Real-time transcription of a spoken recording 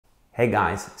Hey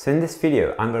guys, so in this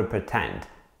video I'm going to pretend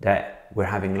that we're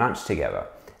having lunch together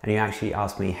and you actually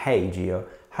ask me, hey Gio,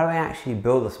 how do I actually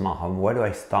build a smart home? Where do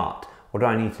I start? What do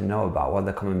I need to know about? What are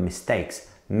the common mistakes,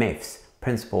 myths,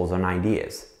 principles and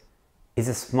ideas? Is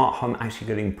a smart home actually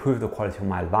going to improve the quality of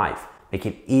my life, make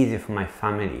it easier for my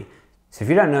family? So if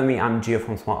you don't know me, I'm Gio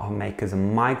from Smart Home Makers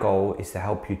and my goal is to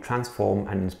help you transform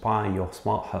and inspire your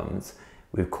smart homes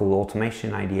with cool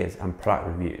automation ideas and product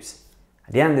reviews.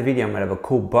 At the end of the video, I'm going to have a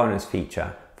cool bonus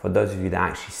feature for those of you that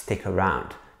actually stick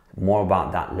around. More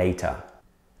about that later.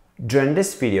 During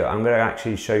this video, I'm going to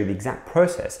actually show you the exact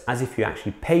process as if you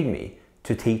actually paid me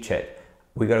to teach it.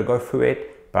 We're going to go through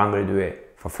it, but I'm going to do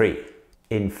it for free.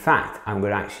 In fact, I'm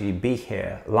going to actually be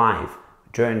here live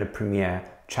during the premiere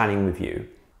chatting with you.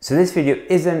 So this video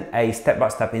isn't a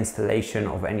step-by-step installation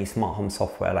of any smart home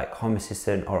software like Home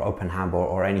Assistant or OpenHub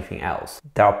or anything else.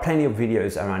 There are plenty of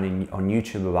videos around on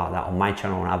YouTube about that, on my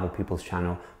channel and other people's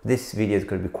channel. This video is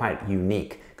going to be quite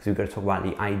unique because we're going to talk about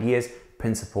the ideas,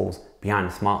 principles behind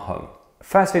a smart home.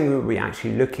 First thing we'll be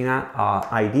actually looking at are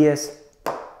ideas,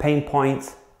 pain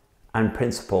points, and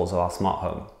principles of our smart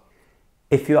home.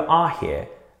 If you are here,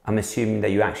 I'm assuming that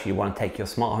you actually want to take your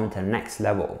smart home to the next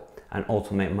level and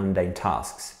automate mundane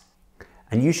tasks.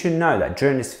 And you should know that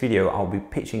during this video, I'll be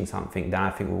pitching something that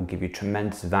I think will give you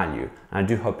tremendous value. And I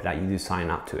do hope that you do sign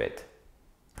up to it.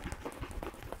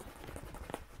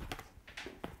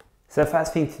 So the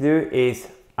first thing to do is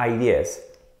ideas.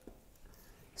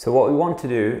 So what we want to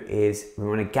do is we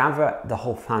want to gather the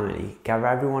whole family, gather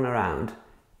everyone around,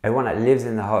 everyone that lives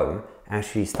in the home, and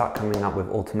actually start coming up with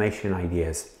automation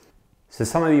ideas. So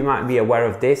some of you might be aware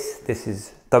of this. This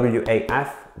is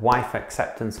WAF, Wife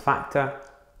Acceptance Factor.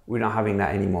 We're not having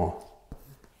that anymore.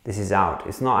 This is out.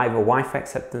 It's not either wife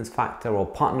acceptance factor or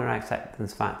partner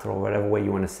acceptance factor or whatever way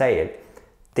you want to say it.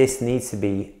 This needs to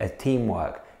be a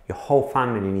teamwork. Your whole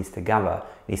family needs to gather,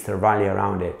 needs to rally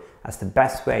around it. That's the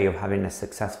best way of having a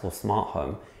successful smart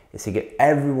home, is to get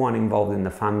everyone involved in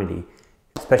the family,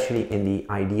 especially in the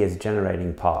ideas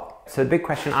generating part. So the big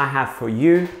question I have for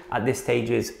you at this stage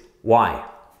is why?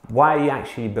 Why are you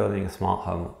actually building a smart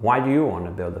home? Why do you want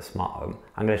to build a smart home?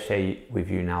 I'm going to share with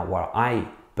you now why I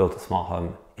built a smart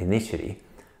home initially.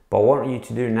 But what I want you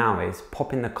to do now is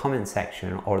pop in the comment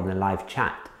section or in the live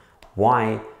chat.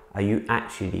 Why are you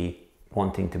actually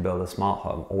wanting to build a smart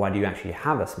home? Or why do you actually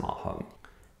have a smart home?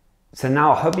 So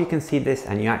now I hope you can see this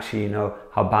and you actually know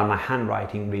how bad my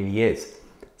handwriting really is.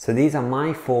 So these are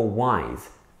my 4 whys.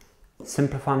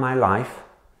 Simplify my life,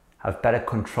 have better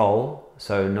control,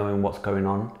 so knowing what's going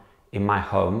on in my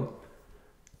home.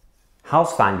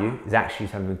 House value is actually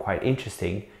something quite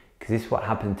interesting because this is what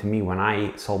happened to me when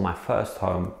I sold my first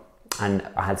home, and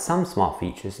I had some smart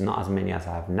features, not as many as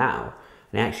I have now,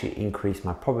 and it actually increased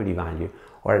my property value,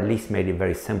 or at least made it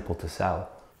very simple to sell.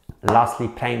 Lastly,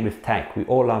 playing with tech. We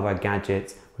all love our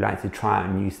gadgets. We like to try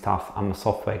out new stuff. I'm a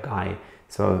software guy,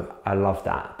 so I love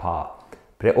that part,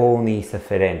 but it all needs to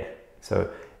fit in.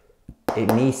 So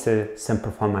it needs to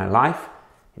simplify my life.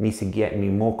 It needs to get me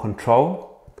more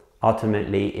control.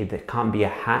 Ultimately, it can't be a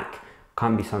hack,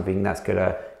 can't be something that's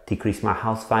gonna decrease my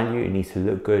house value. It needs to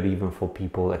look good even for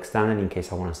people externally in case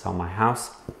I wanna sell my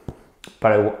house.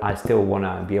 But I still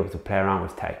wanna be able to play around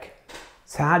with tech.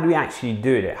 So how do we actually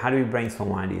do it? How do we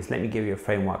brainstorm ideas? Let me give you a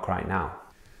framework right now.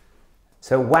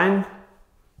 So when,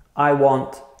 I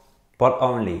want, but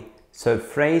only. So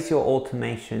phrase your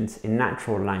automations in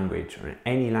natural language or in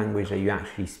any language that you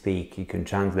actually speak. You can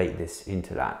translate this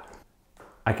into that.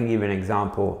 I can give you an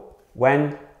example.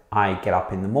 When I get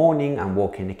up in the morning and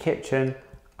walk in the kitchen,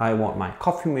 I want my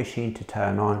coffee machine to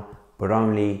turn on, but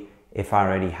only if I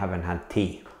already haven't had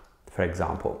tea, for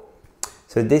example.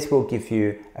 So this will give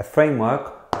you a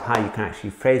framework of how you can actually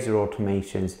phrase your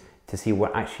automations to see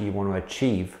what actually you want to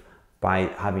achieve by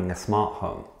having a smart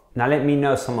home. Now let me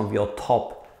know some of your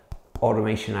top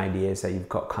automation ideas that you've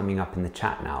got coming up in the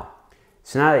chat now.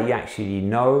 So now that you actually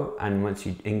know, and once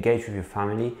you engage with your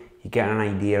family, you get an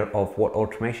idea of what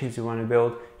automations you want to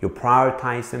build, you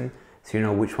prioritize them, so you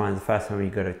know which one is the first one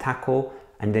you're going to tackle,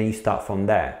 and then you start from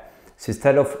there. So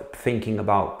instead of thinking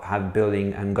about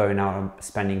building and going out and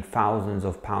spending thousands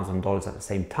of pounds and dollars at the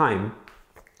same time,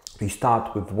 you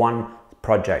start with one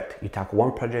project. You tackle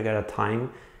one project at a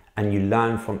time, and you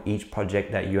learn from each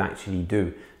project that you actually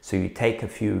do. So you take a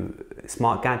few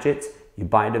smart gadgets, you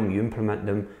buy them, you implement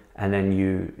them, and then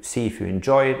you see if you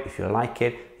enjoy it. If you like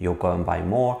it, you'll go and buy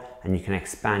more, and you can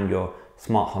expand your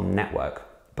smart home network.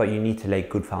 But you need to lay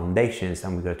good foundations,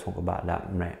 and we're going to talk about that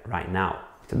right now.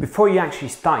 So before you actually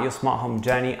start your smart home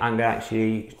journey, I'm going to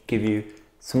actually give you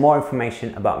some more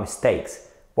information about mistakes.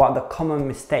 What are the common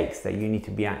mistakes that you need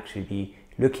to be actually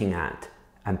looking at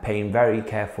and paying very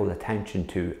careful attention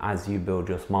to as you build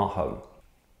your smart home.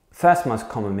 First most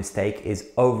common mistake is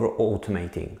over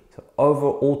automating. So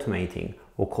over automating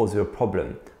will cause you a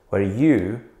problem where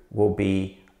you will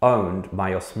be owned by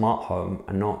your smart home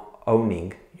and not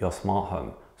owning your smart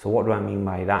home. So what do I mean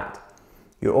by that?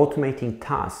 You're automating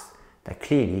tasks that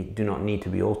clearly do not need to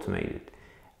be automated,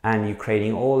 and you're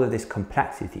creating all of this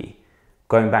complexity.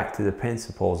 Going back to the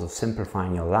principles of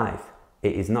simplifying your life,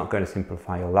 it is not going to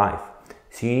simplify your life.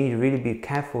 So you need to really be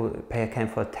careful, pay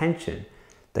careful attention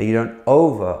that you don't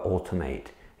over automate,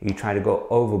 you try to go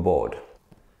overboard.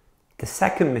 The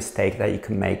second mistake that you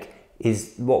can make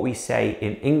is what we say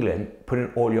in England,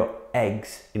 putting all your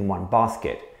eggs in one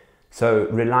basket. So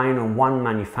relying on one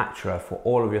manufacturer for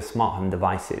all of your smart home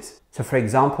devices. So for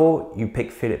example, you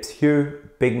pick Philips Hue,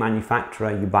 big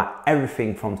manufacturer, you buy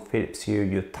everything from Philips Hue,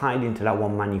 you're tied into that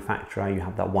one manufacturer, you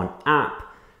have that one app,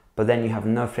 but then you have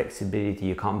no flexibility,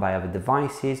 you can't buy other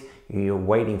devices, you're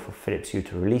waiting for Philips Hue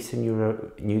to release a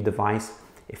new device.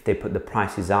 If they put the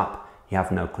prices up, you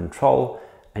have no control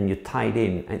and you're tied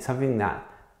in. And it's something that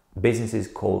businesses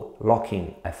call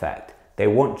locking effect. They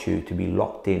want you to be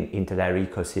locked into their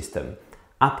ecosystem.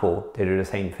 Apple, they do the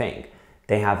same thing.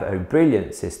 They have a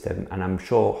brilliant system, and I'm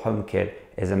sure HomeKit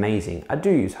is amazing. I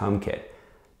do use HomeKit,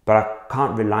 but I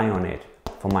can't rely on it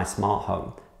for my smart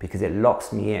home because it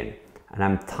locks me in and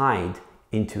I'm tied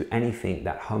into anything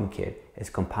that HomeKit is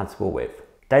compatible with.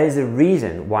 That is the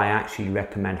reason why I actually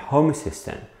recommend Home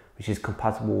Assistant, which is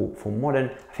compatible for more than,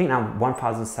 I think now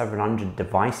 1,700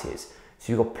 devices.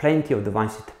 So you've got plenty of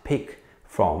devices to pick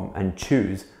from and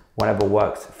choose whatever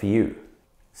works for you.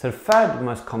 So the third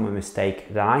most common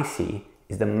mistake that I see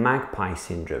is the magpie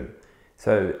syndrome.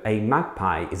 So a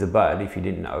magpie is a bird, if you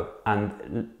didn't know,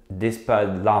 and this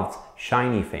bird loves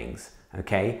shiny things,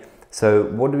 okay? So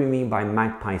what do we mean by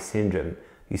magpie syndrome?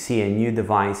 You see a new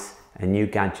device, a new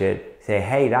gadget, say,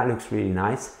 hey, that looks really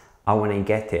nice, I want to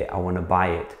get it, I want to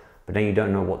buy it, but then you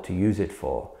don't know what to use it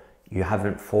for. You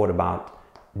haven't thought about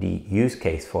the use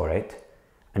case for it,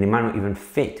 and it might not even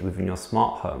fit within your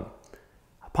smart home.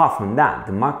 Apart from that,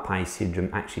 the magpie syndrome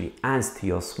actually adds to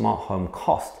your smart home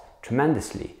cost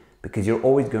tremendously because you're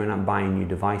always going out buying new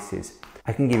devices.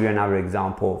 I can give you another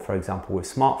example, for example,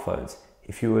 with smartphones.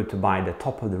 If you were to buy the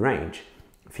top of the range,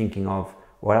 thinking of,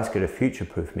 well, that's going to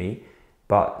future-proof me,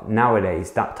 but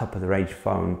nowadays that top of the range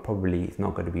phone probably is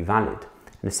not going to be valid.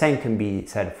 And the same can be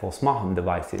said for smart home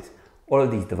devices. All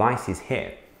of these devices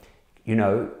here, you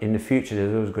know, in the future,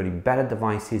 there's always going to be better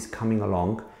devices coming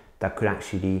along that could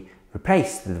actually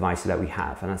replace the devices that we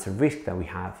have. And that's a risk that we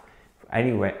have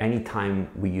anywhere, anytime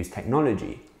we use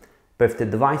technology. But if the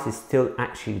device is still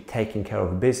actually taking care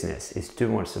of business, it's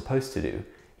doing what it's supposed to do,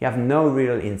 you have no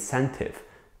real incentive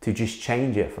to just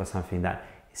change it for something that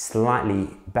is slightly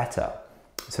better.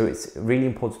 So it's really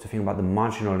important to think about the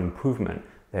marginal improvement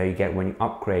that you get when you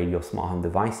upgrade your smart home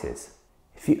devices.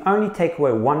 If you only take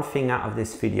away one thing out of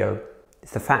this video,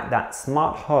 it's the fact that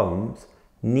smart homes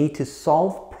need to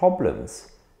solve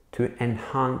problems to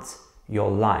enhance your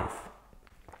life.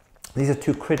 These are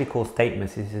two critical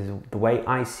statements. This is the way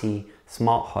I see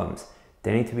smart homes.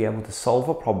 They need to be able to solve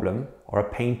a problem or a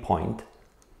pain point,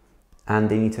 and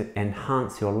they need to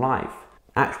enhance your life.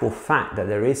 Actual fact that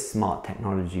there is smart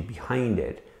technology behind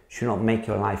it should not make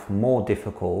your life more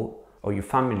difficult, or your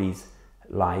family's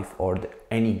life, or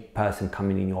any person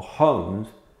coming in your home's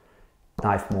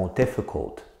life more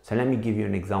difficult. So let me give you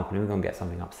an example. We're going to get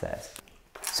something upstairs.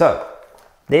 So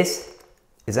this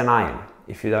is an iron.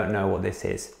 If you don't know what this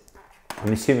is,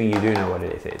 I'm assuming you do know what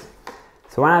it is.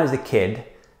 So when I was a kid,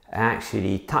 I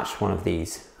actually touched one of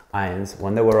these irons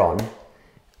when they were on,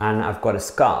 and I've got a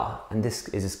scar, and this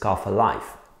is a scar for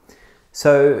life.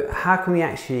 So how can we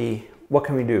actually, what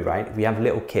can we do, right? We have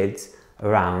little kids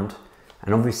around,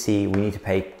 and obviously we need to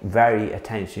pay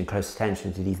close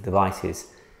attention to these devices.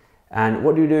 And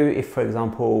what do you do if, for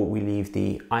example, we leave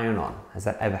the iron on? Has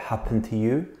that ever happened to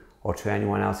you or to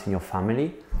anyone else in your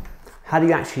family? How do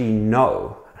you actually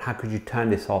know? How could you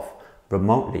turn this off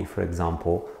remotely, for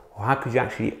example? Or how could you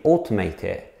actually automate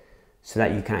it so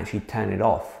that you can actually turn it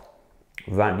off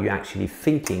without you actually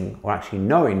thinking or actually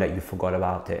knowing that you forgot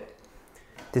about it?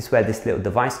 This is where this little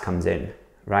device comes in,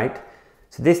 right?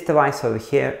 So this device over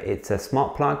here, it's a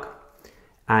smart plug,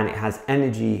 and it has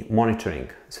energy monitoring.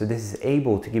 So this is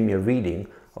able to give me a reading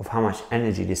of how much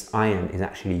energy this iron is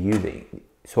actually using.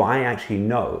 So I actually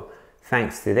know,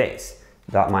 thanks to this,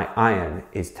 that my iron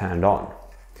is turned on.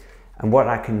 And what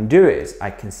I can do is I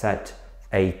can set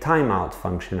a timeout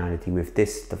functionality with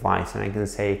this device, and I can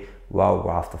say, well,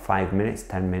 after 5 minutes,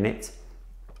 10 minutes,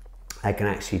 I can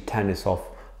actually turn this off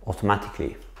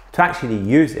automatically. To actually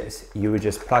use this, you would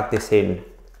just plug this in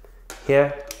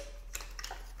here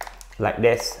like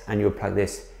this, and you'll plug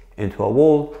this into a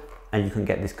wall and you can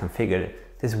get this configured.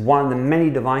 This is one of the many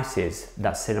devices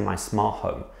that sit in my smart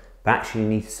home, but actually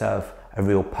need to serve a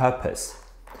real purpose.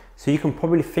 So you can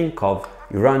probably think of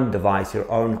your own device, your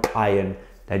own iron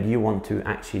that you want to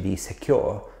actually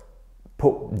secure,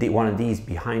 put one of these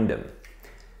behind them.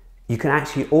 You can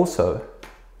actually also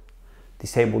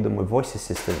disable them with voice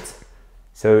assistants.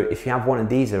 So if you have one of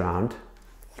these around,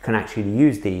 you can actually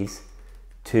use these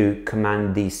to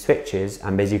command these switches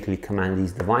and basically command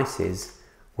these devices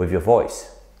with your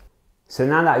voice. So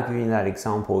now that I've given you that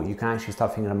example, you can actually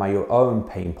start thinking about your own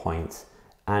pain points.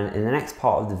 And in the next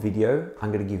part of the video,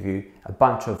 I'm going to give you a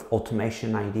bunch of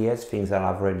automation ideas, things that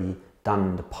I've already done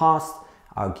in the past.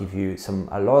 I'll give you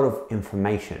a lot of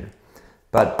information,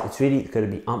 but it's really going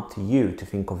to be up to you to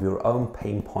think of your own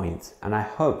pain points. And I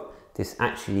hope this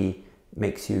actually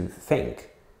makes you think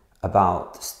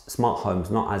about smart homes,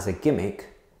 not as a gimmick,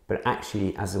 but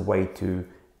actually as a way to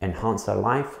enhance their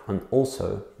life, and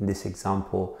also in this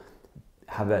example,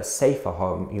 have a safer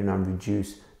home,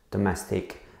 reduce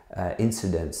domestic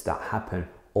incidents that happen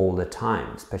all the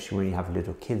time, especially when you have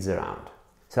little kids around.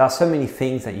 So there are so many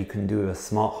things that you can do with a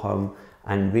smart home,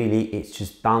 and really it's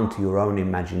just bound to your own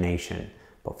imagination.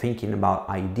 But thinking about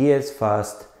ideas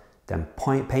first, then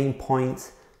pain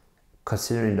points,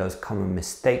 considering those common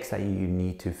mistakes that you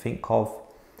need to think of.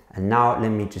 And now let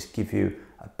me just give you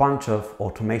a bunch of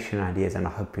automation ideas, and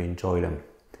I hope you enjoy them.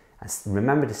 And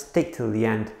remember to stick till the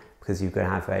end, because you're going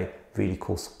to have a really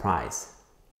cool surprise.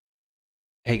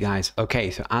 Hey guys, okay,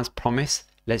 so as promised,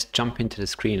 let's jump into the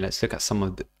screen. Let's look at some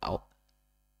of the...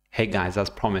 Hey guys, as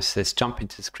promised, let's jump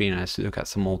into the screen and let's look at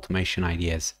some automation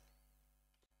ideas.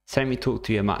 So let me talk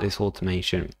to you about this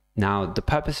automation. Now, the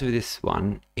purpose of this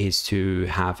one is to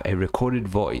have a recorded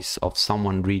voice of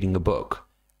someone reading a book,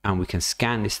 and we can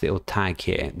scan this little tag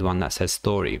here, the one that says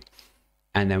story,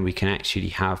 and then we can actually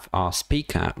have our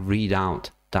speaker read out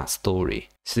that story.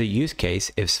 So the use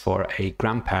case is for a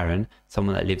grandparent,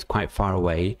 someone that lives quite far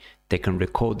away. They can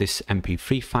record this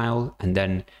MP3 file, and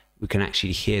then we can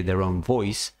actually hear their own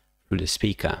voice through the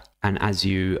speaker. And as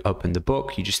you open the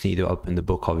book, you just need to open the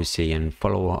book obviously and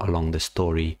follow along the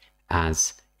story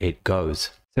as it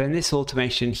goes. So in this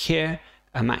automation here,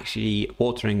 I'm actually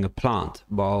watering a plant.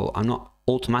 Well, I'm not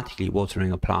automatically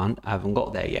watering a plant, I haven't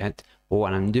got there yet, but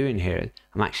what I'm doing here,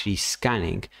 I'm actually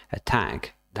scanning a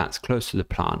tag that's close to the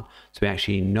plant, so we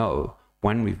actually know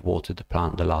when we've watered the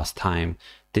plant the last time.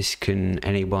 This can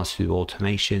enable us to do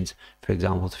automations, for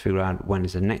example, to figure out when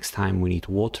is the next time we need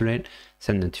to water it,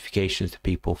 send notifications to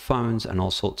people's phones, and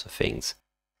all sorts of things.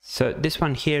 So this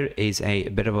one here is a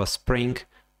bit of a spring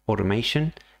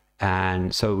automation,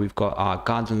 and so we've got our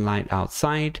garden light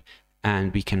outside,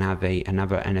 and we can have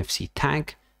another NFC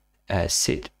tag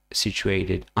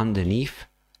situated underneath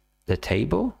the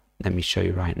table. Let me show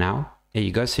you right now. There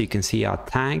you go. So you can see our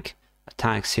tag, a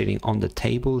tag sitting on the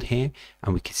table here,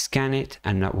 and we can scan it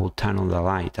and that will turn on the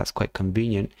light. That's quite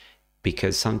convenient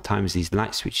because sometimes these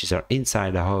light switches are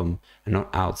inside the home and not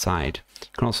outside. You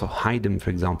can also hide them, for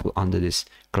example, under this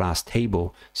glass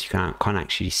table, so you can't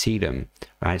actually see them,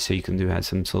 right? So you can have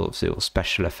some sort of little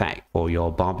special effect for your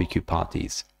barbecue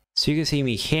parties. So you can see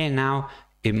me here now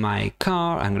in my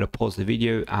car. I'm going to pause the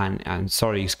video, and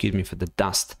sorry, excuse me for the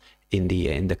dust in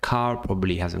the car.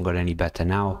 Probably hasn't got any better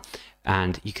now.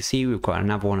 And you can see we've got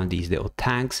another one of these little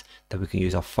tags that we can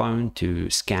use our phone to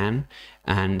scan,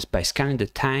 and by scanning the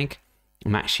tag,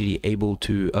 I'm actually able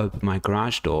to open my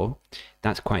garage door.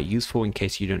 That's quite useful in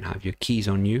case you don't have your keys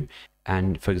on you,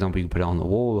 and for example you can put it on the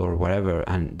wall or whatever,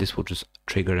 and this will just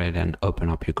trigger it and open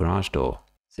up your garage door.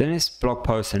 So in this blog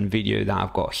post and video that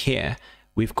I've got here,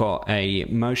 we've got a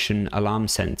motion alarm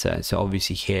sensor. So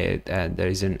obviously here there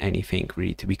isn't anything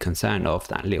really to be concerned of,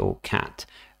 that little cat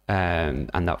and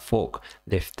that fork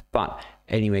lift. But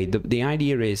anyway, the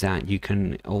idea is that you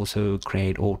can also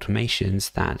create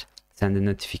automations that send a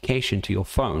notification to your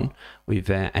phone with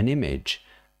an image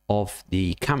of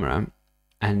the camera,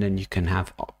 and then you can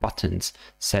have buttons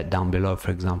set down below,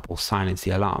 for example, silence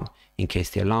the alarm in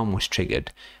case the alarm was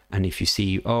triggered. And if you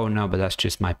see, oh no, but that's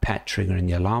just my pet triggering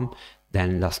the alarm,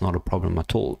 then that's not a problem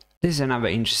at all. This is another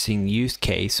interesting use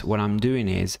case. What I'm doing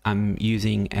is I'm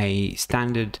using a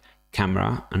standard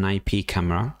camera, an IP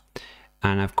camera,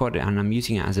 and I've got it, and I'm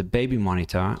using it as a baby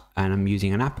monitor, and I'm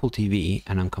using an Apple TV,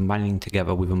 and I'm combining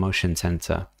together with a motion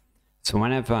sensor. So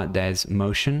whenever there's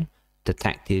motion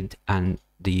detected and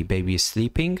the baby is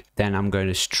sleeping, then I'm going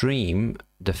to stream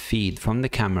the feed from the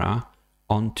camera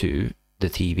onto the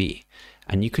TV.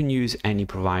 And you can use any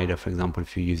provider. For example,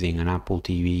 if you're using an Apple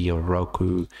TV or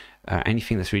Roku,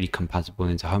 anything that's really compatible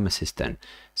into Home Assistant.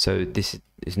 So this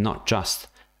is not just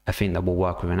a thing that will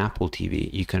work with an Apple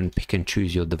TV. You can pick and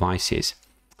choose your devices.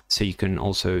 So you can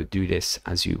also do this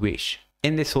as you wish.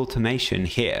 In this automation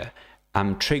here,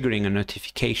 I'm triggering a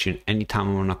notification anytime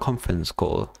I'm on a conference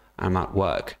call, I'm at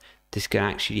work. This can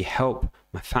actually help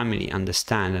my family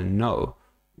understand and know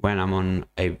when I'm on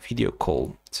a video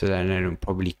call, so that they don't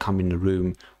probably come in the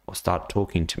room or start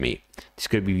talking to me. This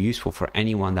could be useful for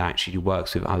anyone that actually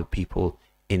works with other people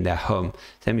in their home.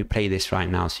 So let me play this right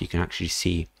now so you can actually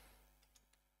see.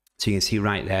 So you can see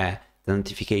right there, the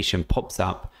notification pops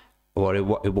up, or it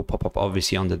will pop up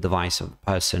obviously on the device of the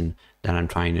person that I'm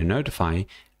trying to notify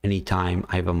anytime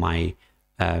either my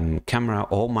camera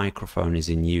or microphone is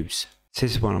in use. So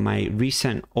this is one of my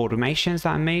recent automations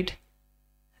that I made.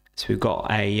 So we've got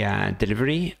a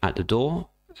delivery at the door,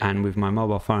 and with my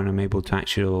mobile phone I'm able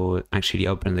to actually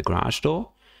open the garage door,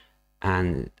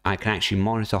 and I can actually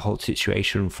monitor the whole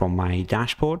situation from my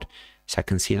dashboard. So I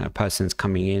can see that a person's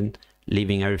coming in,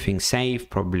 leaving everything safe,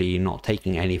 probably not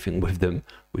taking anything with them,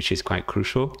 which is quite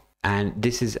crucial. And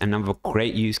this is another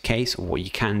great use case of what you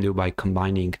can do by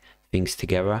combining things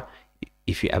together,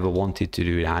 if you ever wanted to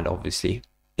do that, obviously.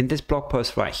 In this blog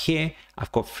post right here,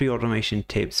 I've got 3 automation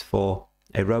tips for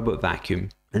a robot vacuum,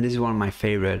 and this is one of my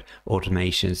favorite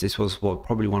automations. This was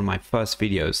probably one of my first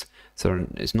videos, so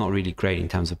it's not really great in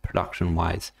terms of production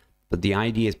wise, but the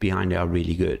ideas behind it are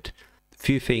really good.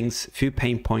 Few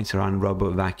pain points around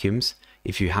robot vacuums.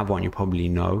 If you have one, you probably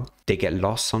know they get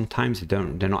lost sometimes.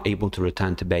 They're not able to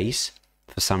return to base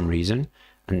for some reason,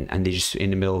 and they're just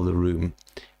in the middle of the room.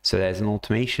 So there's an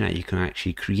automation that you can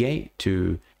actually create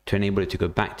to enable it to go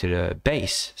back to the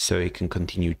base so it can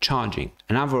continue charging.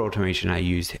 Another automation I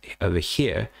used over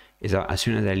here is that as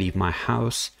soon as I leave my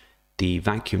house, the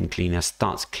vacuum cleaner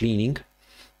starts cleaning,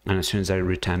 and as soon as I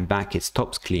return back, it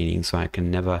stops cleaning, so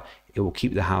it will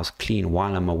keep the house clean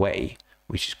while I'm away,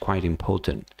 which is quite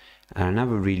important. And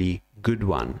another really good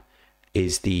one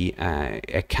is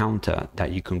a counter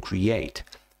that you can create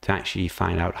to actually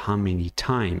find out how many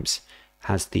times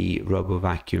has the robo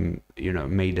vacuum,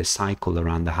 made a cycle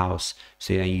around the house,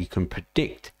 so that you can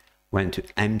predict when to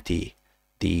empty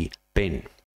the bin.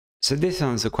 So this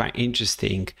sounds a quite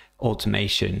interesting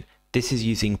automation. This is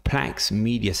using Plex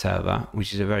Media Server,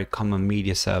 which is a very common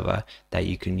media server that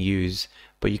you can use,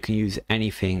 but you can use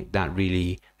anything that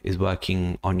really is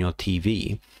working on your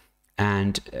TV.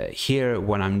 And here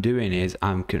what I'm doing is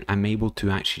I'm able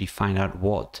to actually find out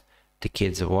what the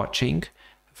kids are watching.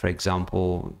 For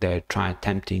example, they're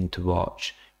attempting to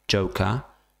watch Joker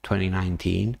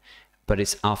 2019, but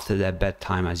it's after their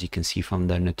bedtime, as you can see from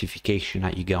the notification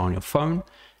that you get on your phone.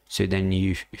 So then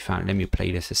let me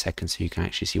play this a second so you can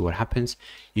actually see what happens.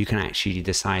 You can actually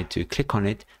decide to click on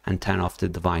it and turn off the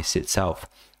device itself.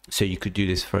 So you could do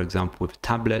this, for example, with a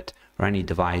tablet or any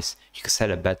device. You can set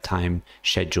a bedtime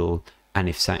schedule, and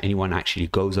if anyone actually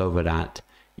goes over that,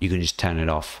 you can just turn it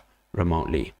off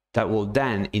remotely. That will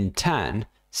then in turn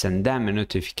send them a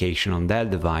notification on their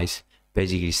device,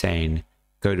 basically saying,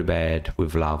 go to bed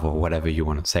with love, or whatever you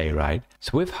want to say, right?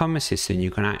 So with Home Assistant,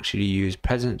 you can actually use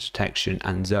presence detection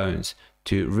and zones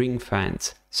to ring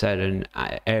fence certain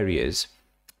areas,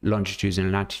 longitudes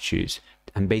and latitudes,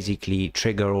 and basically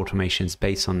trigger automations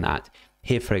based on that.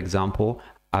 Here, for example,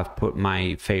 I've put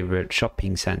my favorite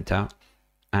shopping center,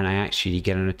 and I actually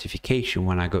get a notification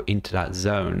when I go into that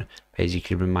zone,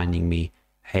 basically reminding me,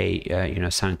 hey,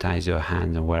 sanitize your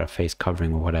hands and wear a face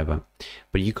covering or whatever.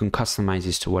 But you can customize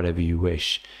this to whatever you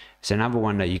wish. So another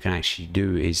one that you can actually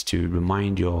do is to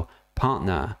remind your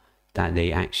partner that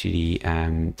they actually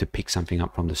to pick something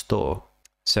up from the store.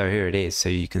 So here it is. So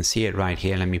you can see it right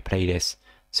here. Let me play this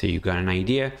so you've got an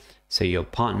idea. So your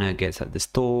partner gets at the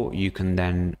store. You can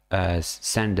then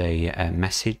send a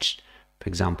message. For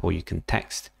example, you can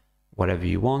text whatever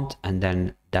you want, and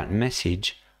then that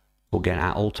message will get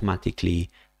automatically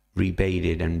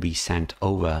rebaited and resent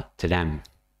over to them.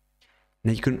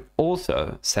 Now you can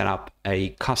also set up a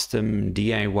custom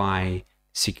DIY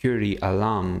security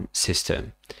alarm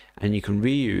system, and you can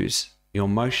reuse your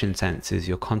motion sensors,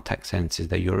 your contact sensors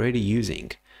that you're already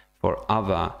using for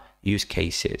other use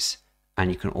cases. And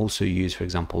you can also use, for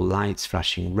example, lights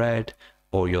flashing red,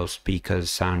 or your speakers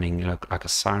sounding like a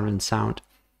siren sound.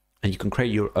 And you can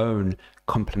create your own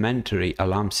complementary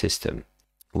alarm system,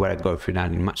 where I go through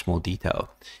that in much more detail.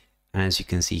 And as you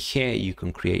can see here, you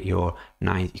can create you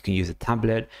can use a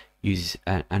tablet, use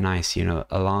a nice,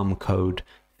 alarm code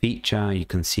feature. You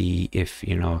can see if,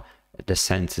 the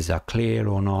sensors are clear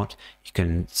or not. You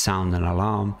can sound an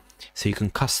alarm. so you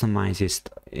can customize it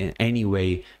in any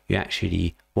way you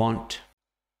actually want.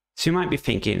 So you might be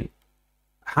thinking,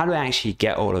 how do I actually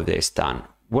get all of this done?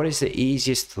 What is the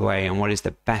easiest way and what is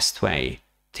the best way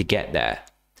to get there?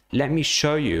 Let me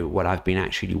show you what I've been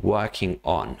actually working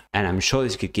on, and I'm sure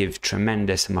this could give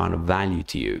tremendous amount of value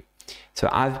to you. So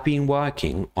I've been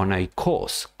working on a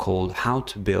course called How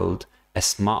to Build a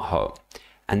Smart Home,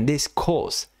 and this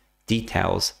course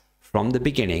details from the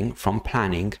beginning, from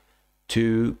planning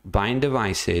to buying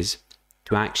devices,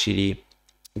 to actually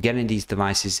getting these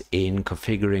devices in,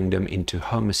 configuring them into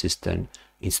Home Assistant,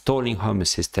 installing Home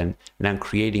Assistant, and then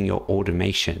creating your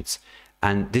automations.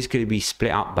 And this is going to be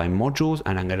split up by modules,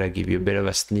 and I'm going to give you a bit of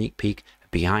a sneak peek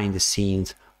behind the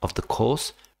scenes of the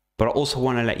course. But I also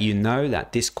want to let you know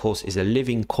that this course is a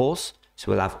living course,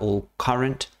 so we'll have all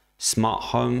current smart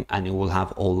home and it will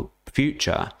have all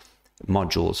future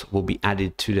modules will be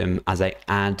added to them as I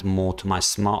add more to my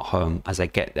smart home as I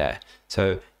get there.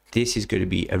 So this is going to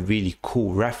be a really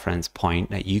cool reference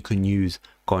point that you can use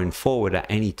going forward at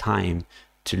any time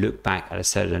to look back at a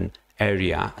certain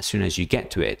area as soon as you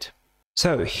get to it.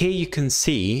 So here you can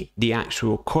see the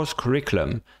actual course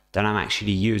curriculum that I'm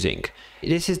actually using.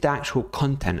 This is the actual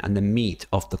content and the meat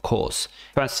of the course.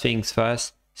 First things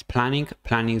first is planning.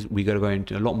 Planning, we got to go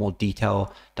into a lot more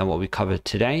detail than what we covered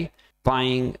today.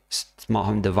 Buying smart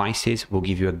home devices will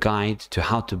give you a guide to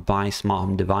how to buy smart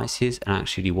home devices and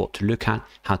actually what to look at,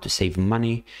 how to save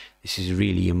money. This is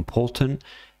really important.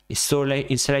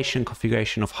 Installation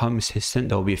configuration of Home Assistant.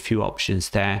 There will be a few options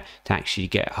there to actually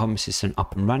get Home Assistant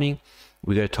up and running.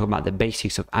 We're going to talk about the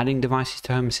basics of adding devices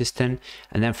to Home Assistant,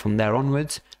 and then from there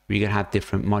onwards we're going to have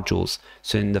different modules.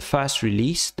 So in the first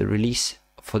release, the release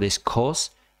for this course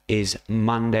is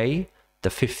Monday the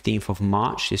 15th of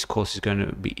March. This course is going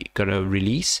to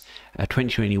release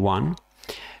 2021.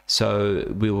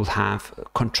 So we will have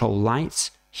control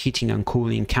lights, heating and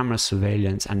cooling, camera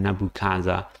surveillance, and Nabu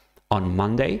Casa on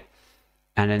Monday.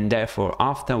 And then therefore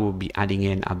after I'll be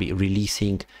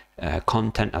releasing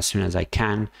content as soon as I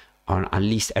can. On at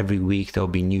least every week there'll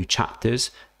be new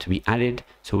chapters to be added.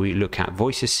 So we look at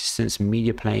voice assistants,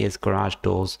 media players, garage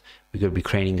doors. We're going to be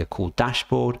creating a cool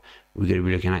dashboard. We're going to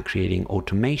be looking at creating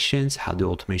automations, how the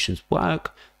automations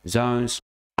work, zones.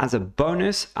 As a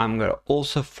bonus, I'm going to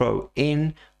also throw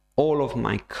in all of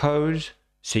my code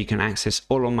so you can access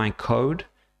all of my code.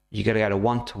 You're going to get a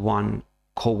one-to-one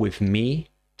call with me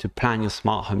to plan your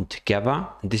smart home together.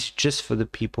 And this is just for the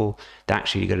people that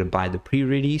actually going to buy the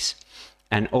pre-release.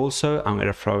 And also I'm going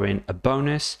to throw in a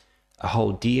bonus, a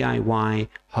whole DIY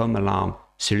home alarm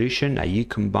solution that you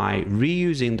can buy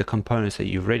reusing the components that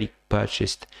you've already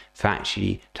purchased to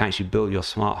actually build your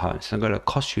smart home. It's not going to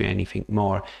cost you anything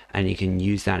more, and you can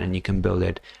use that and you can build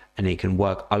it and it can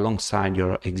work alongside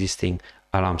your existing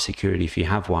alarm security if you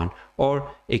have one, or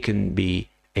it can be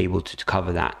able to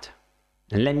cover that.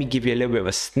 And let me give you a little bit of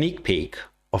a sneak peek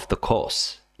of the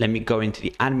course. Let me go into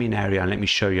the admin area and let me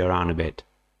show you around a bit.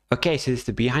 Okay, so this is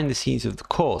the behind the scenes of the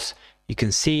course. You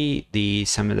can see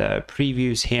some of the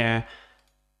previews here.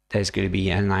 There's going to be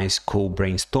a nice cool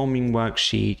brainstorming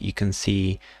worksheet. You can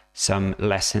see some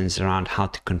lessons around how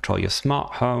to control your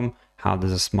smart home, how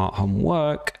does a smart home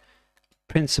work,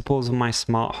 principles of my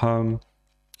smart home.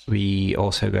 We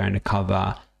also going to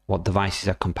cover what devices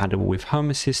are compatible with Home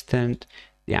Assistant,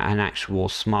 an actual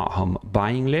smart home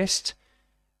buying list,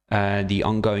 the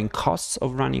ongoing costs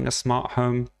of running a smart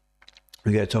home.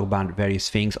 We're going to talk about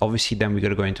various things. Obviously, then we're going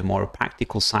to go into more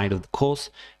practical side of the course.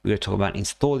 We're going to talk about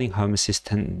installing Home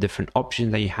Assistant, different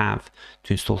options that you have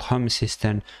to install Home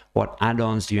Assistant, what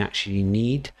add-ons do you actually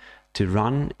need to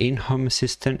run in Home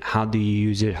Assistant, how do you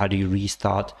use it, how do you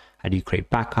restart, how do you create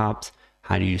backups,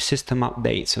 how do you system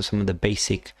updates, so some of the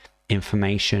basic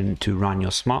information to run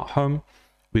your smart home.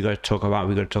 We're going to talk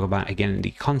about again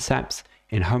the concepts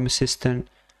in Home Assistant.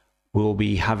 We'll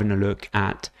be having a look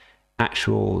at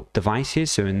actual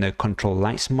devices. So in the control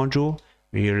lights module,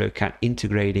 we look at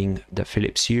integrating the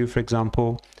Philips Hue, for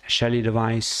example, a Shelly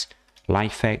device,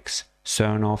 LifeX,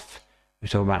 Sonoff. We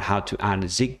talk about how to add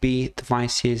Zigbee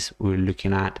devices. We're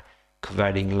looking at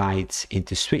converting lights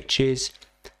into switches.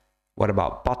 What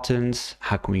about buttons?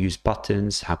 How can we use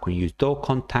buttons? How can we use door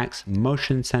contacts,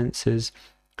 motion sensors?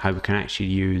 How we can actually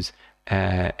use,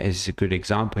 as a good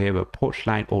example here, a porch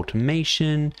light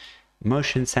automation,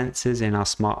 motion sensors in our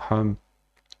smart home.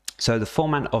 So the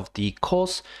format of the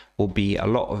course will be, a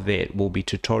lot of it will be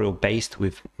tutorial based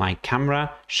with my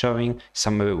camera showing.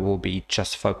 Some of it will be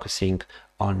just focusing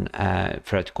on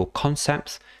theoretical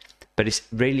concepts, but it's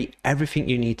really everything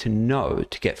you need to know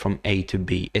to get from A to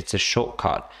B. It's a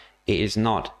shortcut. it is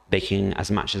not baking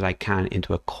as much as I can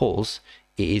into a course.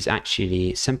 It is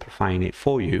actually simplifying it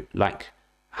for you, like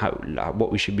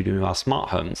what we should be doing with our smart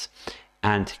homes,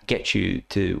 and get you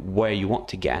to where you want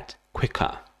to get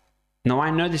quicker. Now,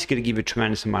 I know this is going to give you a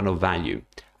tremendous amount of value.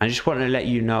 I just want to let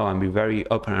you know and be very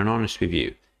open and honest with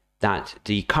you that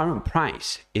the current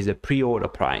price is a pre-order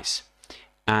price,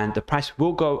 and the price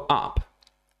will go up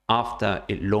after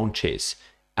it launches,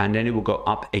 and then it will go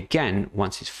up again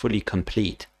once it's fully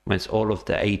complete, once all of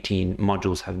the 18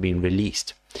 modules have been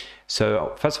released.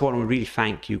 So first of all, I want to really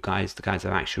thank you guys, the guys that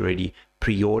have actually already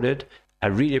pre-ordered. I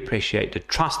really appreciate the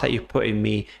trust that you put in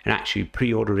me and actually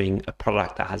pre-ordering a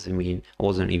product that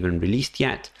wasn't even released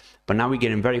yet. But now we're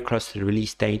getting very close to the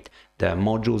release date. The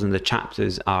modules and the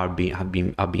chapters are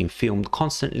being filmed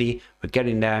constantly. We're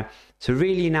getting there. So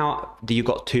really now you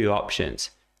got two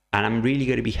options, and I'm really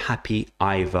going to be happy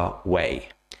either way.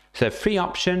 So the free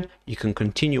option, you can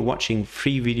continue watching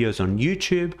free videos on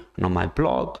YouTube and on my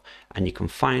blog, and you can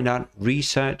find out,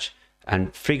 research,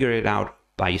 and figure it out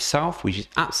by yourself, which is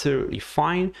absolutely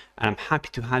fine. And I'm happy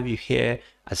to have you here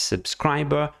as a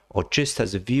subscriber or just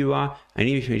as a viewer. And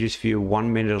even if you just view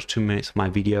 1 minute or 2 minutes of my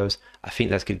videos, I think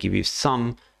that's going to give you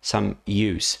some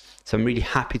use. So I'm really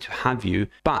happy to have you.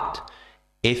 But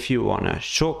if you want to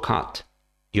shortcut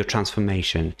your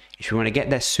transformation, if you want to get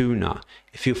there sooner,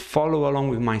 if you follow along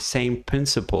with my same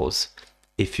principles,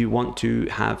 if you want to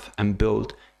have and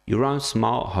build your own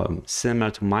smart home similar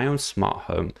to my own smart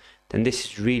home, then this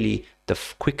is really the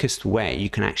quickest way you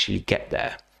can actually get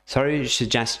there. So I really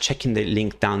suggest checking the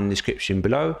link down in the description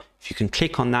below. If you can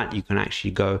click on that, you can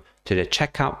actually go to the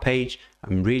checkout page.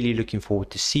 I'm really looking forward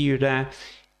to see you there.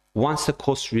 Once the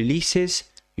course releases,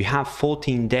 you have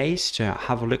 14 days to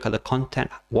have a look at the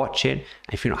content, watch it.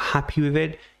 And if you're not happy with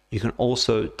it, you can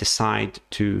also decide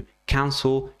to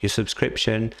cancel your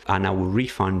subscription, and I will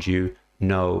refund you,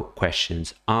 no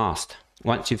questions asked.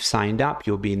 Once you've signed up,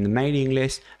 you'll be in the mailing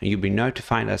list and you'll be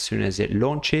notified as soon as it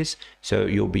launches. So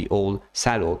you'll be all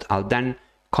settled. I'll then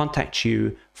contact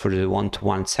you for the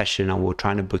one-to-one session, and we'll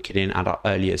try to book it in at our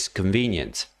earliest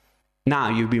convenience. Now,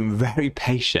 you've been very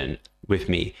patient with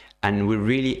me, and we're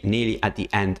really nearly at the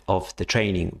end of the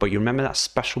training. But you remember that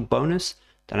special bonus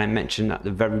that I mentioned at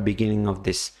the very beginning of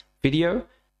this video?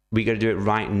 We're going to do it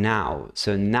right now.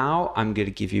 So now I'm going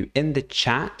to give you in the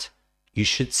chat, you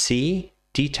should see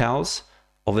details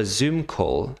of a Zoom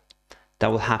call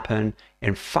that will happen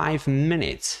in 5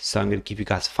 minutes. So I'm going to give you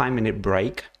guys a 5-minute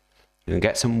break. You can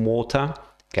get some water,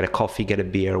 get a coffee, get a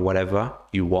beer, whatever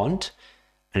you want.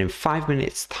 And in 5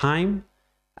 minutes time,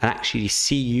 I'll actually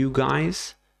see you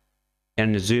guys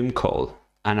in a Zoom call.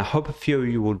 And I hope a few of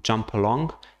you will jump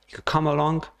along. You could come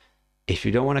along. If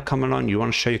you don't want to come along, you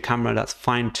want to show your camera, that's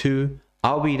fine too.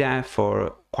 I'll be there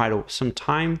for quite some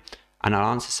time, and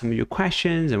I'll answer some of your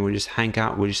questions, and we'll just hang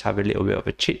out. We'll just have a little bit of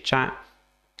a chit chat.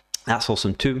 That's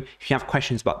awesome too. If you have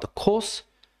questions about the course,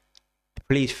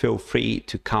 please feel free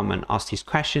to come and ask these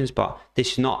questions. But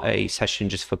this is not a session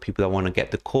just for people that want to get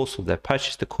the course or they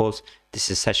purchase the course. This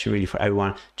is a session really for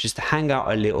everyone, just to hang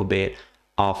out a little bit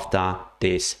after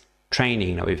this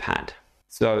training that we've had.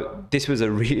 So this was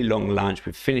a really long lunch.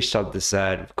 We've finished our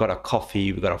dessert, we've got our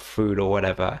coffee, we've got our food or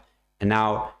whatever. And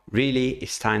now really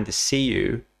it's time to see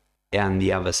you on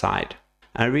the other side.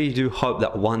 And I really do hope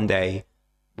that one day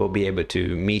we'll be able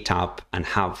to meet up and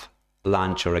have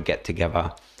lunch or a get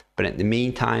together. But in the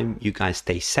meantime, you guys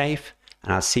stay safe,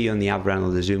 and I'll see you on the other end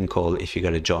of the Zoom call if you're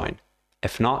going to join.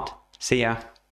 If not, see ya.